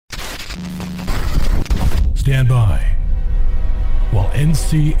stand by while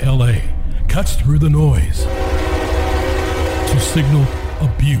NCLA cuts through the noise to signal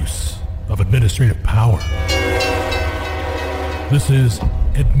abuse of administrative power. This is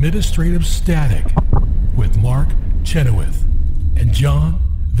Administrative Static with Mark Chenoweth and John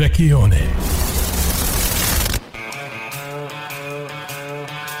Vecchione.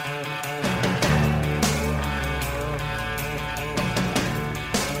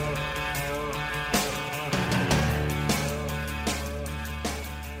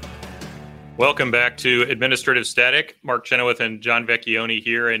 Welcome back to Administrative Static. Mark Chenoweth and John Vecchione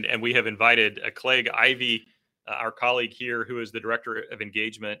here, and we have invited Clegg Ivey, our colleague here, who is the Director of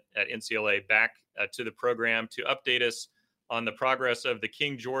Engagement at NCLA, back to the program to update us on the progress of the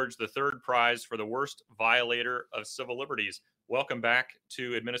King George III Prize for the worst violator of civil liberties. Welcome back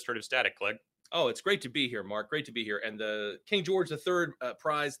to Administrative Static, Clegg. Oh, it's great to be here, Mark. Great to be here. And the King George III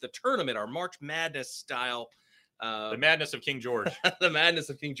Prize, the tournament, our March Madness style. The madness of King George. The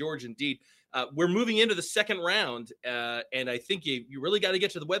madness of King George, indeed. We're moving into the second round, and I think you really got to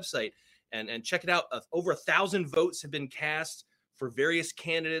get to the website and check it out. Over 1,000 votes have been cast for various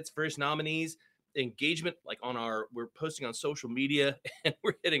candidates, various nominees. Engagement, we're posting on social media, and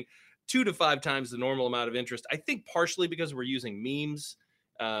we're hitting 2 to 5 times the normal amount of interest. I think partially because we're using memes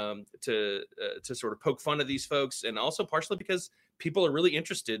to sort of poke fun at these folks, and also partially because people are really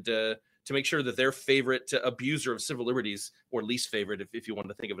interested to make sure that their favorite abuser of civil liberties, or least favorite, if you want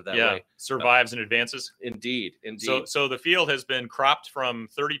to think of it that way, survives and advances. Indeed. So the field has been cropped from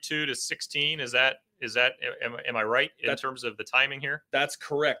 32 to 16. Am I right in terms of the timing here? That's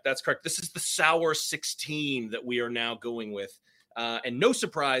correct. This is the sour 16 that we are now going with. And no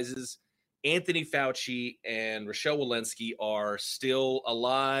surprises, Anthony Fauci and Rochelle Walensky are still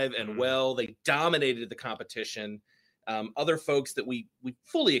alive and well. They dominated the competition. Other folks that we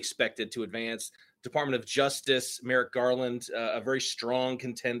fully expected to advance: Department of Justice, Merrick Garland, a very strong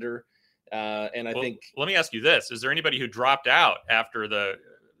contender. And I think, let me ask you this: is there anybody who dropped out after the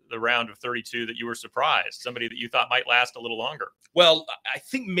round of 32 that you were surprised? Somebody that you thought might last a little longer? Well, I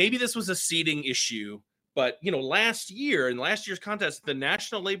think maybe this was a seeding issue, but last year's contest, the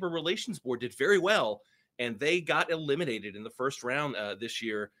National Labor Relations Board did very well, and they got eliminated in the first round this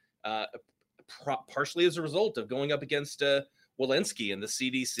year. Partially as a result of going up against Walensky and the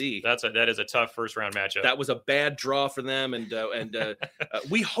CDC. That is a tough first round matchup. That was a bad draw for them, and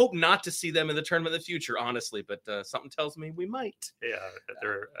we hope not to see them in the tournament in the future, honestly. But something tells me we might. Yeah,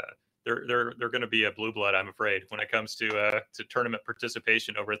 they're going to be a blue blood, I'm afraid, when it comes to tournament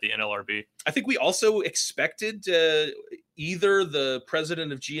participation over at the NLRB. I think we also expected either the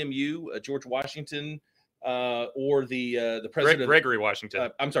president of GMU, George Washington, or the president, Gregory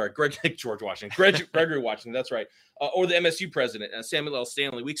Washington. George Washington, Gregory Washington. That's right. Or the MSU president, Samuel L.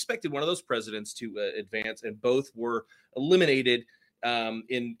 Stanley. We expected one of those presidents to advance, and both were eliminated.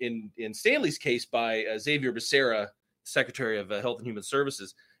 In Stanley's case by Xavier Becerra, Secretary of Health and Human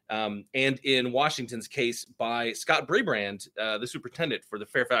Services, and in Washington's case by Scott Brabrand, the superintendent for the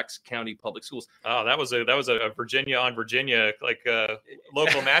Fairfax County Public Schools. Oh, that was a Virginia on Virginia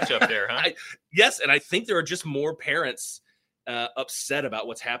local matchup there, huh? Yes, and I think there are just more parents upset about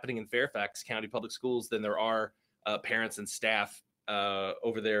what's happening in Fairfax County Public Schools than there are parents and staff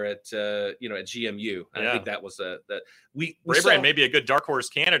over there at GMU. And I think that was Brabrand may be a good dark horse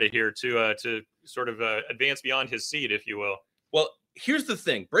candidate here to sort of advance beyond his seat, if you will. Well, here's the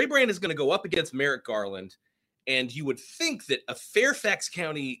thing. Brabrand is going to go up against Merrick Garland, and you would think that a Fairfax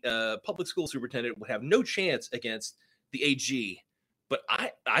County public school superintendent would have no chance against the AG. But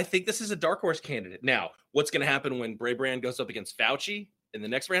I think this is a dark horse candidate. Now, what's going to happen when Brabrand goes up against Fauci in the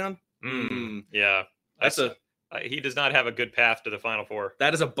next round? Yeah. He does not have a good path to the Final Four.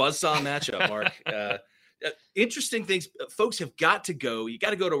 That is a buzzsaw matchup, Mark. Interesting things. Folks have got to go. You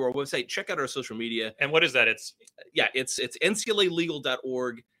got to go to our website, check out our social media. And what is that? It's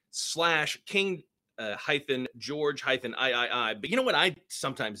nclalegal.org/King George III. But you know what I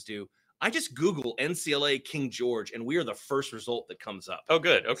sometimes do? I just Google NCLA King George, and we are the first result that comes up. Oh,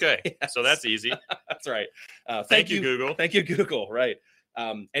 good. Okay. Yes. So that's easy. That's right. Thank you, Google. Thank you, Google. Right.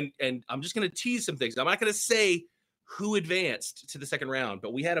 And I'm just going to tease some things. I'm not going to say who advanced to the second round,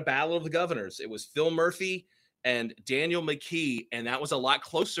 but we had a battle of the governors. It was Phil Murphy and Daniel McKee, and that was a lot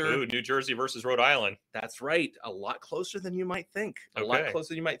closer. Ooh, New Jersey versus Rhode Island. That's right. A lot closer than you might think.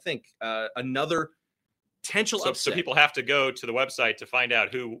 Another potential upset. So people have to go to the website to find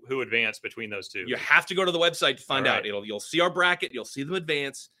out who advanced between those two. You have to go to the website to find out. You'll see our bracket. You'll see them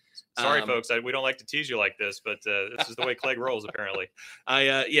advance. Sorry, folks. We don't like to tease you like this, but this is the way Clegg rolls. Apparently,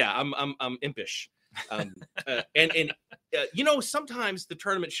 I'm impish. Sometimes the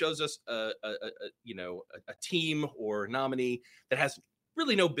tournament shows us a team or nominee that has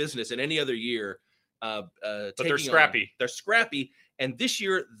really no business in any other year. But they're scrappy. They're scrappy, and this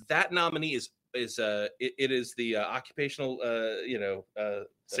year that nominee is the occupational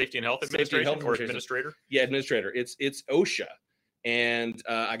safety and health administrator. Yeah, administrator. It's OSHA, and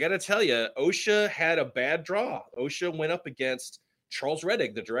I got to tell you, OSHA had a bad draw. OSHA went up against Charles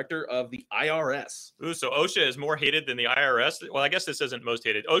Rettig, the director of the IRS. Ooh, so OSHA is more hated than the IRS. Well, I guess this isn't most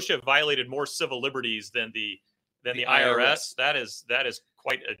hated. OSHA violated more civil liberties than the IRS. That is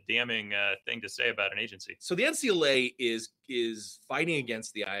quite a damning thing to say about an agency. So the NCLA is fighting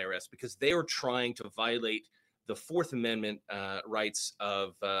against the IRS because they are trying to violate the Fourth Amendment rights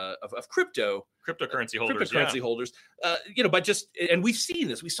of cryptocurrency holders. And we've seen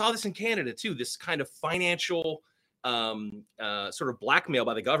this. We saw this in Canada too. This kind of financial sort of blackmail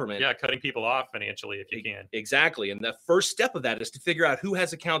by the government. Yeah, cutting people off financially if you can. Exactly. And the first step of that is to figure out who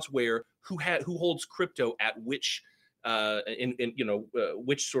has accounts where, who holds crypto at which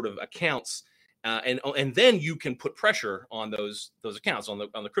which sort of accounts, and then you can put pressure on those accounts, on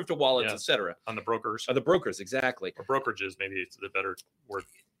the crypto wallets, etc. On the brokers. On the brokers, exactly. Or brokerages, maybe it's the better word.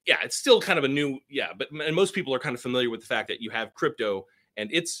 Yeah, it's still kind of a new, and most people are kind of familiar with the fact that you have crypto and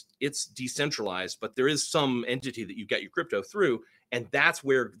it's decentralized, but there is some entity that you get your crypto through, and that's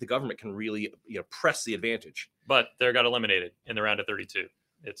where the government can really press the advantage. But they got eliminated in the round of 32.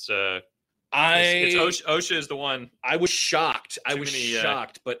 It's OSHA is the one. I was shocked. But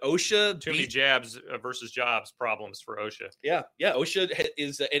OSHA too many jabs versus jobs problems for OSHA. Yeah. OSHA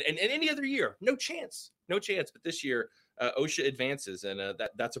is, and any other year, no chance. But this year, OSHA advances, and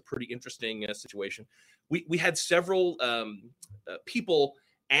that's a pretty interesting situation. We had several people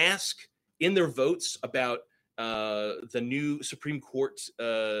ask in their votes about the new Supreme Court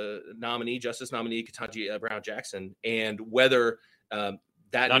Justice nominee Ketanji Brown Jackson, and whether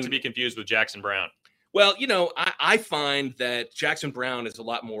not to be confused with Jackson Brown. Well, I find that Jackson Brown is a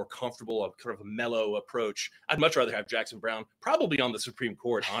lot more comfortable, a kind of a mellow approach. I'd much rather have Jackson Brown probably on the Supreme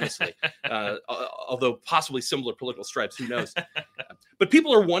Court, honestly, although possibly similar political stripes, who knows? But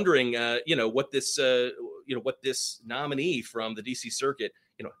people are wondering, what this nominee from the DC Circuit,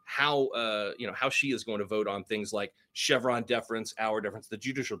 how she is going to vote on things like Chevron deference, Auer deference, the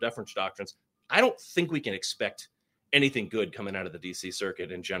judicial deference doctrines. I don't think we can expect anything good coming out of the DC Circuit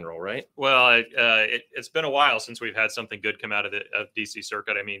in general, right? Well, it's been a while since we've had something good come out of the DC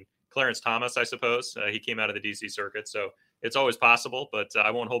Circuit. I mean, Clarence Thomas, I suppose, he came out of the DC Circuit, so it's always possible, but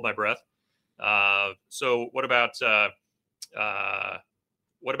I won't hold my breath. So what about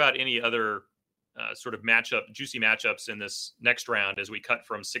any other sort of juicy matchups in this next round as we cut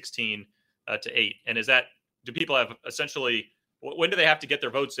from 16 to 8? And do people have essentially, when do they have to get their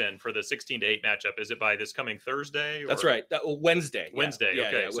votes in for the 16 to 8 matchup? Is it by this coming Thursday? That's right. Wednesday. Wednesday. Yeah.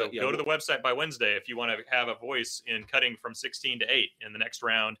 Okay. So go to the website by Wednesday if you want to have a voice in cutting from 16 to 8 in the next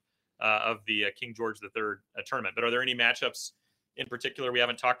round of the King George III tournament. But are there any matchups in particular we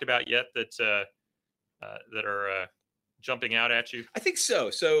haven't talked about yet that are jumping out at you? I think so.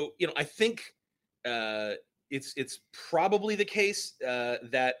 So, I think it's probably the case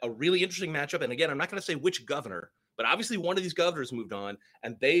that a really interesting matchup, and again, I'm not going to say which governor, but obviously one of these governors moved on,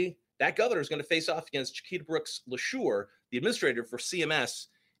 and that governor is going to face off against Chiquita Brooks LaSure, the administrator for CMS.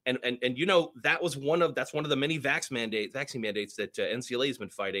 And that's one of the many vaccine mandates that NCLA has been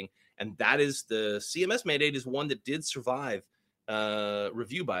fighting. And that is the CMS mandate is one that did survive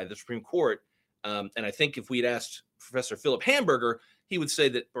review by the Supreme Court. And I think if we'd asked Professor Philip Hamburger, he would say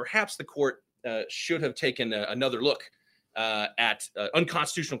that perhaps the court should have taken another look at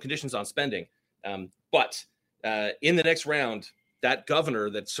unconstitutional conditions on spending. But in the next round, that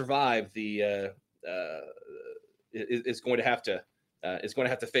governor that survived is going to have to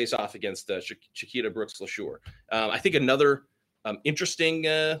face off against Chiquita Brooks LaSure. I think another interesting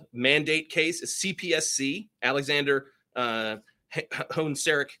mandate case is CPSC. Alexander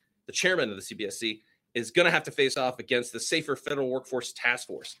Hohn-Sarek, the chairman of the CPSC, is going to have to face off against the Safer Federal Workforce Task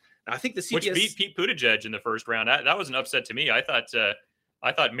Force. Now, I think the CPSC, which beat Pete Buttigieg in the first round. That was an upset to me. I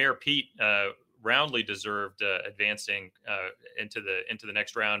thought Mayor Pete roundly deserved advancing into the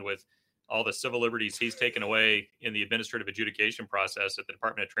next round with all the civil liberties he's taken away in the administrative adjudication process at the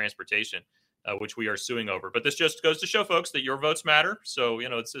Department of Transportation, which we are suing over. But this just goes to show, folks, that your votes matter. So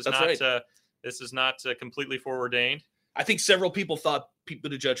this is not completely foreordained. I think several people thought Pete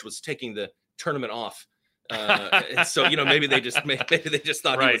Buttigieg was taking the tournament off. So maybe they just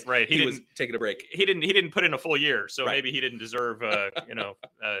thought he was taking a break. He didn't put in a full year, so maybe he didn't deserve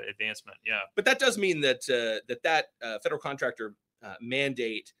advancement. Yeah, but that does mean that federal contractor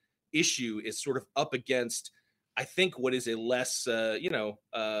mandate issue is sort of up against, I think, what is a less, a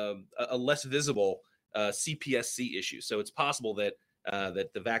less visible CPSC issue. So it's possible that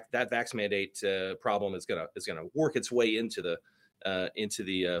that that vax mandate problem is gonna work its way into the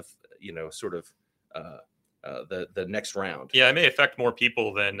the next round. Yeah, it may affect more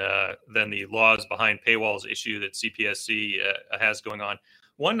people than the laws behind paywalls issue that CPSC has going on.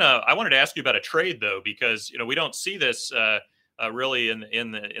 One, I wanted to ask you about a trade though, because we don't see this really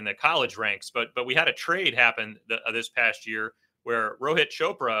in the college ranks, but we had a trade happen this past year where Rohit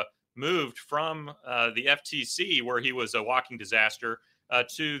Chopra moved from the FTC, where he was a walking disaster,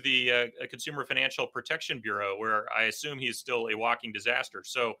 to the Consumer Financial Protection Bureau, where I assume he's still a walking disaster.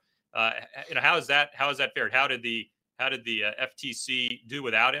 So, how is that fared? How did the FTC do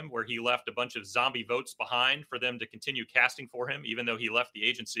without him, where he left a bunch of zombie votes behind for them to continue casting for him, even though he left the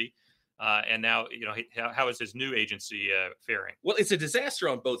agency? And now, how is his new agency faring? Well, it's a disaster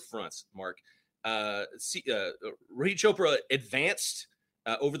on both fronts, Mark. Rohit Chopra advanced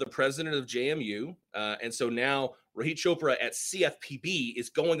over the president of JMU, and so now Rohit Chopra at CFPB is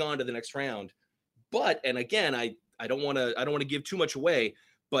going on to the next round. But, and again, I don't want to give too much away,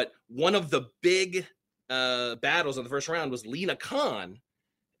 but one of the big battles in the first round was Lina Khan,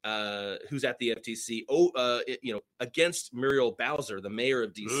 who's at the FTC, against Muriel Bowser, the mayor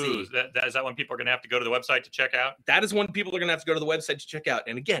of DC. Ooh, is that one people are going to have to go to the website to check out? That is one people are going to have to go to the website to check out.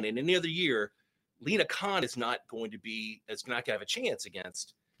 And again, in any other year, Lina Khan is not going to have a chance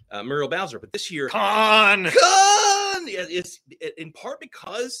against Muriel Bowser. But this year, Khan! It's in part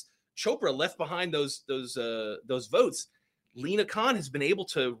because Chopra left behind those votes. Lina Khan has been able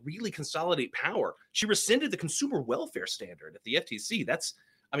to really consolidate power. She rescinded the consumer welfare standard at the FTC.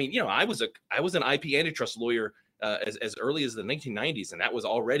 I was an IP antitrust lawyer as early as the 1990s, and that was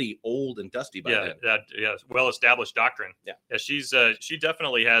already old and dusty by then. Well-established doctrine. Yeah, she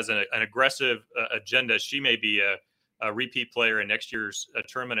definitely has an aggressive agenda. She may be a repeat player in next year's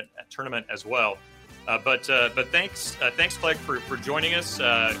tournament as well. But thanks, Clegg, for joining us.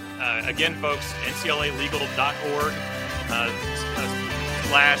 Again, folks, nclalegal.org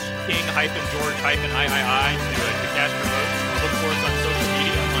 /King-George-III to cast your votes. Look for us on social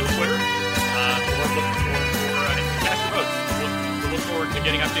media, on Twitter, or look for cast your votes. We'll look forward to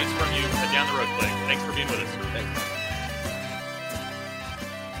getting updates from you down the road, Clegg. Thanks for being with us. Thanks.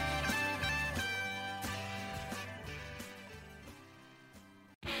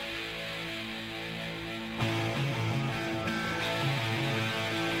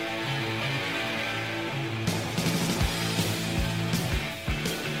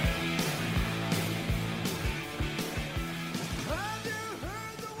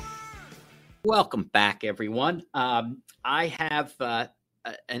 Welcome back, everyone. I have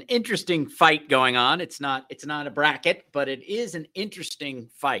an interesting fight going on. It's not a bracket, but it is an interesting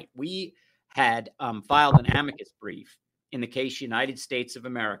fight. We had filed an amicus brief in the case United States of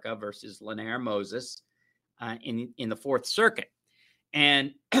America versus Lanier Moses in the Fourth Circuit,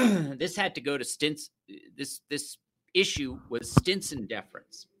 and this had to go to Stinson. This issue was Stinson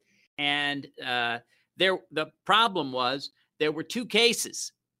deference, and the problem was there were two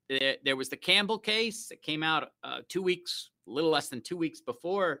cases. There was the Campbell case that came out a little less than 2 weeks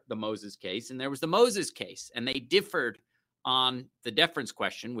before the Moses case. And there was the Moses case, and they differed on the deference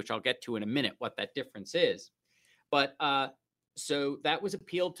question, which I'll get to in a minute, what that difference is. But so that was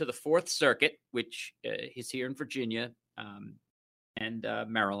appealed to the Fourth Circuit, which is here in Virginia and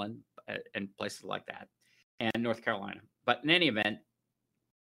Maryland and places like that, and North Carolina. But in any event,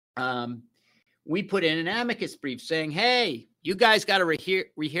 we put in an amicus brief saying, hey, you guys got to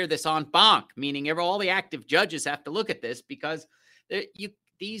rehear this en banc, meaning all the active judges have to look at this because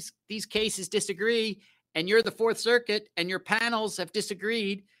these cases disagree, and you're the Fourth Circuit, and your panels have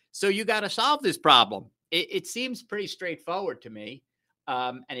disagreed, so you got to solve this problem. It seems pretty straightforward to me,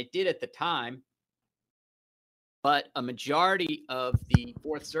 and it did at the time, but a majority of the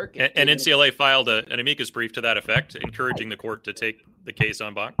Fourth Circuit... And NCLA filed an amicus brief to that effect, encouraging the court to take the case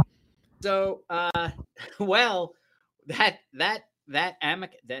en banc. So, that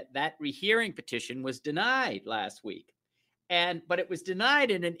rehearing petition was denied last week, but it was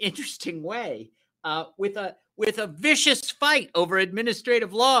denied in an interesting way, with a vicious fight over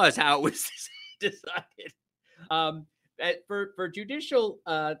administrative law is how it was decided. For judicial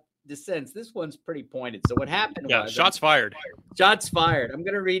dissents, this one's pretty pointed. So what happened was shots fired. Shots fired. I'm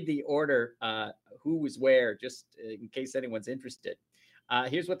going to read the order, who was where, just in case anyone's interested.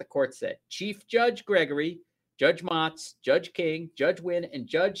 Here's what the court said. Chief Judge Gregory, Judge Motz, Judge King, Judge Wynn, and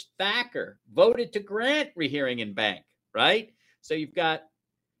Judge Thacker voted to grant rehearing en banc, right? So you've got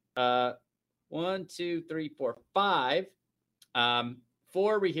 1, 2, 3, 4, 5.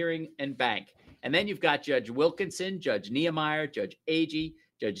 for rehearing en banc. And then you've got Judge Wilkinson, Judge Niemeyer, Judge Agee,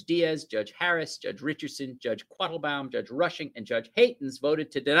 Judge Diaz, Judge Harris, Judge Richardson, Judge Quattlebaum, Judge Rushing, and Judge Haytens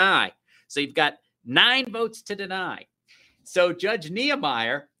voted to deny. So you've got 9 votes to deny. So Judge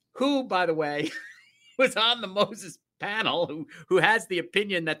Niemeyer, who, by the way, was on the Moses panel, who has the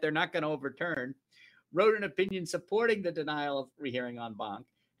opinion that they're not going to overturn, wrote an opinion supporting the denial of rehearing en banc.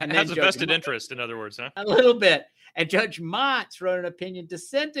 And has a vested interest, in other words, huh? A little bit. And Judge Motz wrote an opinion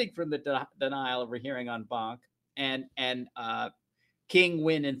dissenting from the denial of rehearing en banc. And King,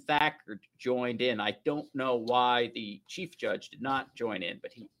 Wynn, and Thacker joined in. I don't know why the chief judge did not join in,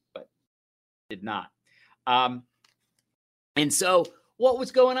 but did not. And so what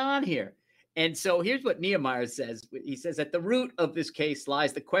was going on here? And so here's what Niemeyer says. He says, at the root of this case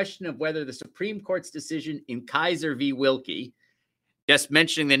lies the question of whether the Supreme Court's decision in Kaiser v. Wilkie, just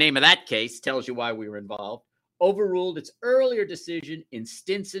mentioning the name of that case tells you why we were involved, overruled its earlier decision in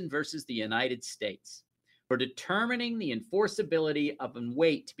Stinson versus the United States for determining the enforceability of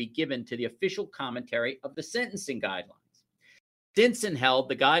weight to be given to the official commentary of the sentencing guidelines. Stinson held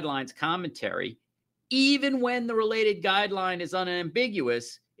the guidelines commentary, even when the related guideline is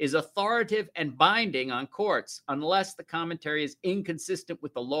unambiguous, is authoritative and binding on courts unless the commentary is inconsistent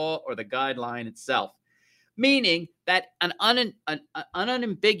with the law or the guideline itself. Meaning that an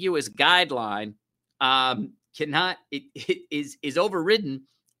unambiguous guideline is overridden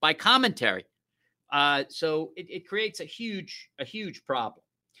by commentary. So it creates a huge problem.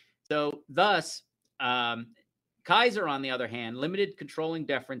 So thus, Kaiser, on the other hand, limited controlling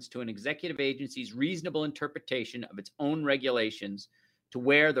deference to an executive agency's reasonable interpretation of its own regulations to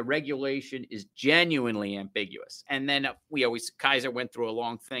where the regulation is genuinely ambiguous. And then Kaiser went through a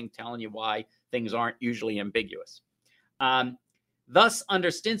long thing telling you why things aren't usually ambiguous. Thus, under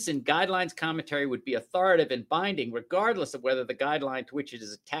Stinson, guidelines commentary would be authoritative and binding regardless of whether the guideline to which it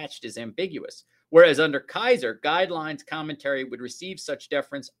is attached is ambiguous. Whereas under Kaiser, guidelines commentary would receive such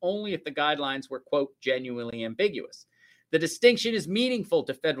deference only if the guidelines were, quote, genuinely ambiguous. The distinction is meaningful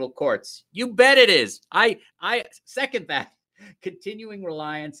to federal courts. You bet it is. I second that. Continuing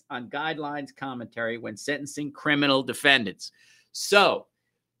reliance on guidelines commentary when sentencing criminal defendants. So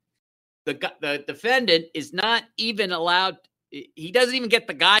the defendant is not even allowed, he doesn't even get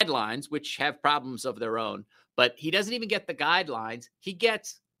the guidelines, which have problems of their own, but he doesn't even get the guidelines. He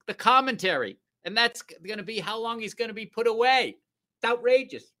gets the commentary, and that's going to be how long he's going to be put away. It's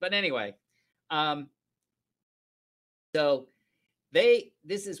outrageous. But anyway,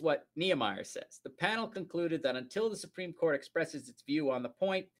 this is what Niemeyer says. The panel concluded that until the Supreme Court expresses its view on the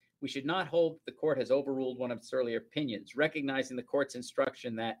point, we should not hold the court has overruled one of its earlier opinions, recognizing the court's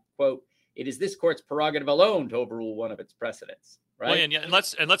instruction that, quote, it is this court's prerogative alone to overrule one of its precedents. Right. Well,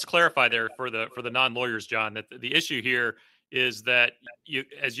 and let's clarify there for the non-lawyers, John, that the issue here is that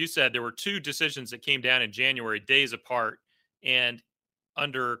as you said, there were 2 decisions that came down in January, days apart, and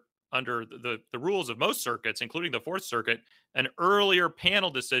under the rules of most circuits, including the Fourth Circuit, an earlier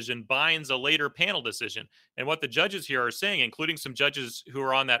panel decision binds a later panel decision. And what the judges here are saying, including some judges who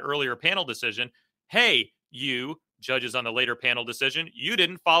are on that earlier panel decision, hey, you judges on the later panel decision, you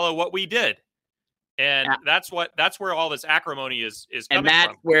didn't follow what we did. And that's where all this acrimony is coming from. And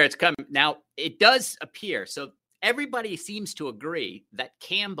that's where it's coming. Now, it does appear. So everybody seems to agree that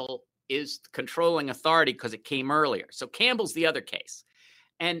Campbell is controlling authority because it came earlier. So Campbell's the other case.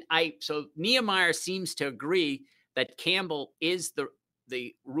 And so Niemeyer seems to agree that Campbell is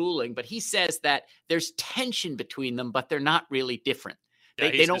the ruling, but he says that there's tension between them, but they're not really different. Yeah,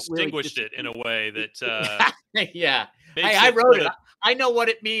 they don't distinguished really it in a way that yeah. I wrote it. I know what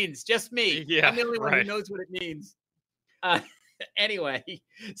it means. Just me. Yeah, I'm the only one who knows what it means. Anyway,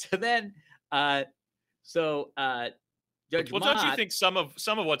 so then Judge Mott, don't you think some of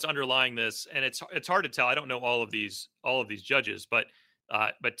what's underlying this, and it's hard to tell. I don't know all of these judges, but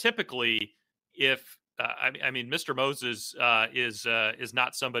typically, if Mr. Moses is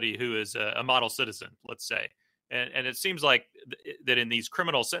not somebody who is a model citizen, let's say, and it seems like that in these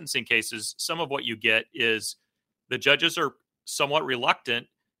criminal sentencing cases, some of what you get is the judges are somewhat reluctant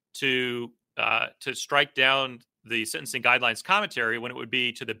to strike down the sentencing guidelines commentary when it would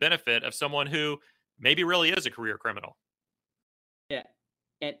be to the benefit of someone who maybe really is a career criminal. Yeah,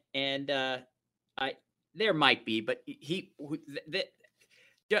 and there might be, but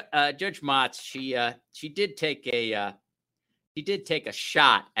Judge Motz, she did take a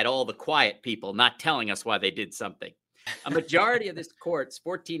shot at all the quiet people not telling us why they did something. A majority of this court's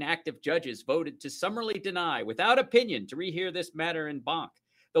 14 active judges voted to summarily deny, without opinion, to rehear this matter en banc.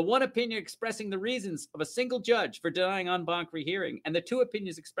 The one opinion expressing the reasons of a single judge for denying en banc rehearing and the two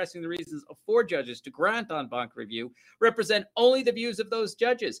opinions expressing the reasons of 4 judges to grant en banc review represent only the views of those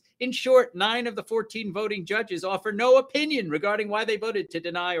judges. In short, 9 of the 14 voting judges offer no opinion regarding why they voted to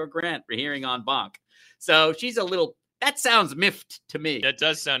deny or grant rehearing en banc. So she's a little, that sounds miffed to me. That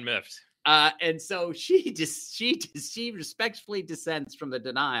does sound miffed. And so she respectfully dissents from the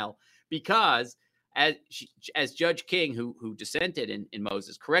denial because as Judge King, who dissented in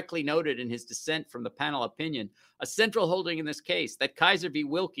Moses, correctly noted in his dissent from the panel opinion, a central holding in this case that Kaiser v.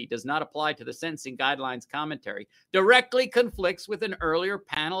 Wilkie does not apply to the sentencing guidelines commentary directly conflicts with an earlier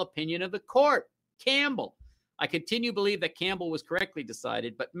panel opinion of the court, Campbell. I continue to believe that Campbell was correctly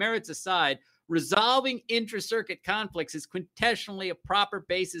decided, but merits aside, resolving intra-circuit conflicts is quintessentially a proper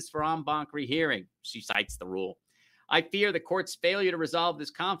basis for en banc rehearing. She cites the rule. I fear the court's failure to resolve this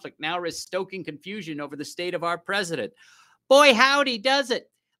conflict now risks stoking confusion over the state of our president. Boy, howdy does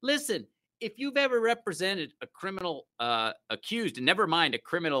it. Listen, if you've ever represented a criminal accused, and never mind a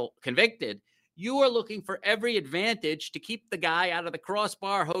criminal convicted, you are looking for every advantage to keep the guy out of the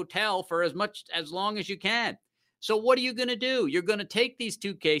Crossbar Hotel for as long as you can. So what are you going to do? You're going to take these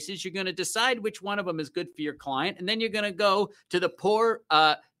 2 cases. You're going to decide which one of them is good for your client. And then you're going to go to the poor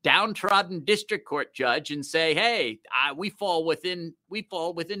downtrodden district court judge and say, hey, we fall within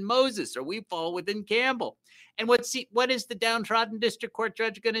Moses, or we fall within Campbell. And what is the downtrodden district court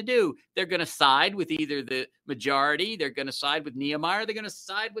judge going to do? They're going to side with either the majority, they're going to side with Nehemiah, they're going to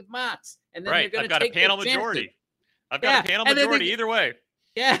side with Motz. And then right. They're I've going got to a panel majority. I've got a panel majority either way.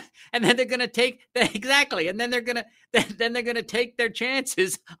 Yeah, and then they're going to take exactly, and then they're going to take their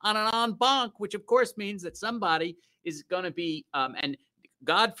chances on an en banc, which of course means that somebody is going to be, and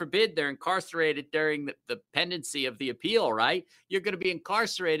God forbid they're incarcerated during the pendency of the appeal. Right, you're going to be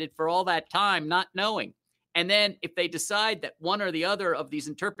incarcerated for all that time, not knowing. And then if they decide that one or the other of these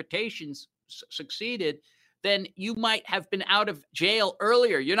interpretations succeeded, then you might have been out of jail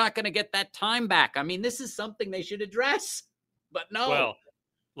earlier. You're not going to get that time back. I mean, this is something they should address, but no. Well,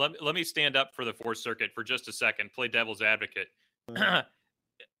 let me stand up for the Fourth Circuit for just a second, play devil's advocate.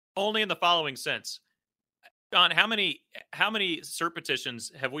 Only in the following sense. John, how many cert petitions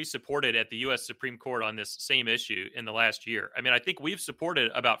have we supported at the U.S. Supreme Court on this same issue in the last year? I mean, I think we've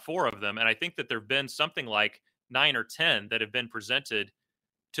supported about 4 of them, and I think that there have been something like 9 or 10 that have been presented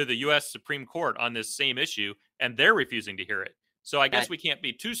to the U.S. Supreme Court on this same issue, and they're refusing to hear it. So I guess we can't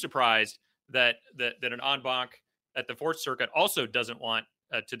be too surprised that an en banc at the Fourth Circuit also doesn't want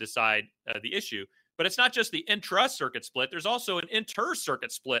to decide the issue. But it's not just the intra-circuit split. There's also an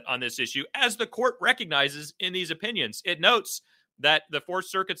inter-circuit split on this issue, as the court recognizes in these opinions. It notes that the Fourth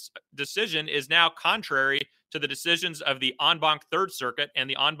Circuit's decision is now contrary to the decisions of the en banc Third Circuit and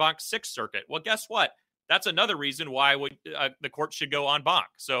the en banc Sixth Circuit. Well, guess what? That's another reason why the court should go en banc.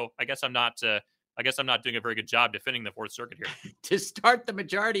 So I guess I'm not doing a very good job defending the Fourth Circuit here. To start, the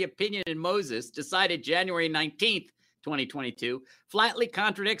majority opinion in Moses, decided January 19th, 2022, flatly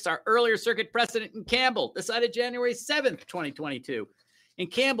contradicts our earlier circuit precedent in Campbell, decided January 7th, 2022. In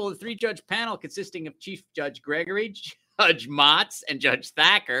Campbell, the 3-judge panel consisting of Chief Judge Gregory, Judge Motz, and Judge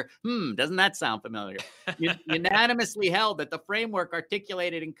Thacker, doesn't that sound familiar? Unanimously held that the framework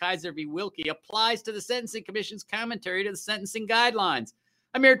articulated in Kaiser v. Wilkie applies to the Sentencing Commission's commentary to the sentencing guidelines.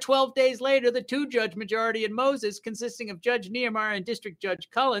 A mere 12 days later, the 2-judge majority in Moses, consisting of Judge Nehemiah and District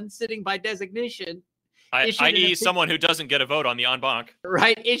Judge Cullen, sitting by designation, i.e. someone who doesn't get a vote on the en banc.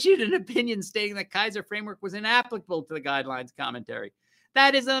 Right, issued an opinion stating that Kaiser framework was inapplicable to the guidelines commentary.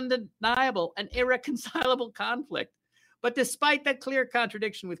 That is undeniable, an irreconcilable conflict. But despite that clear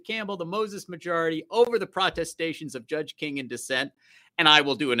contradiction with Campbell, the Moses majority, over the protestations of Judge King in dissent, and I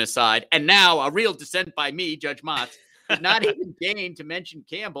will do an aside, and now a real dissent by me, Judge Motz, did not even deign to mention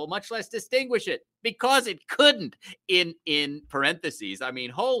Campbell, much less distinguish it, because it couldn't in parentheses. I mean,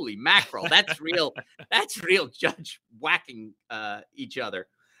 holy mackerel, that's real judge whacking each other.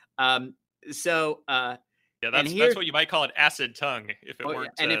 Yeah, that's what you might call an acid tongue if it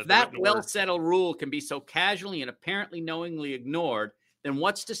weren't. And if that well-settled rule can be so casually and apparently knowingly ignored, then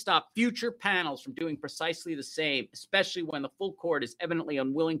what's to stop future panels from doing precisely the same, especially when the full court is evidently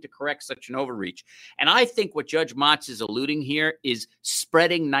unwilling to correct such an overreach? And I think what Judge Motz is alluding here is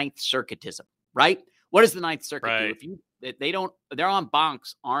spreading Ninth Circuitism, right? What does the Ninth Circuit do? Their en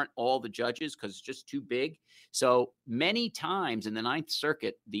bancs aren't all the judges because it's just too big. So many times in the Ninth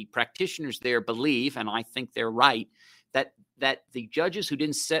Circuit, the practitioners there believe, and I think they're right, that the judges who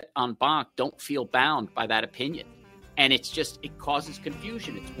didn't sit en banc don't feel bound by that opinion. And it causes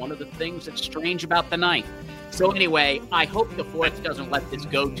confusion. It's one of the things that's strange about the Ninth. So anyway, I hope the Fourth doesn't let this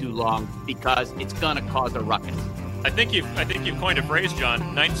go too long because it's going to cause a ruckus. I think you've coined a phrase,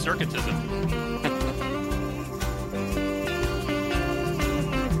 John. Ninth Circuitism.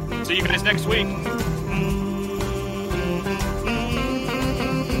 See you guys next week.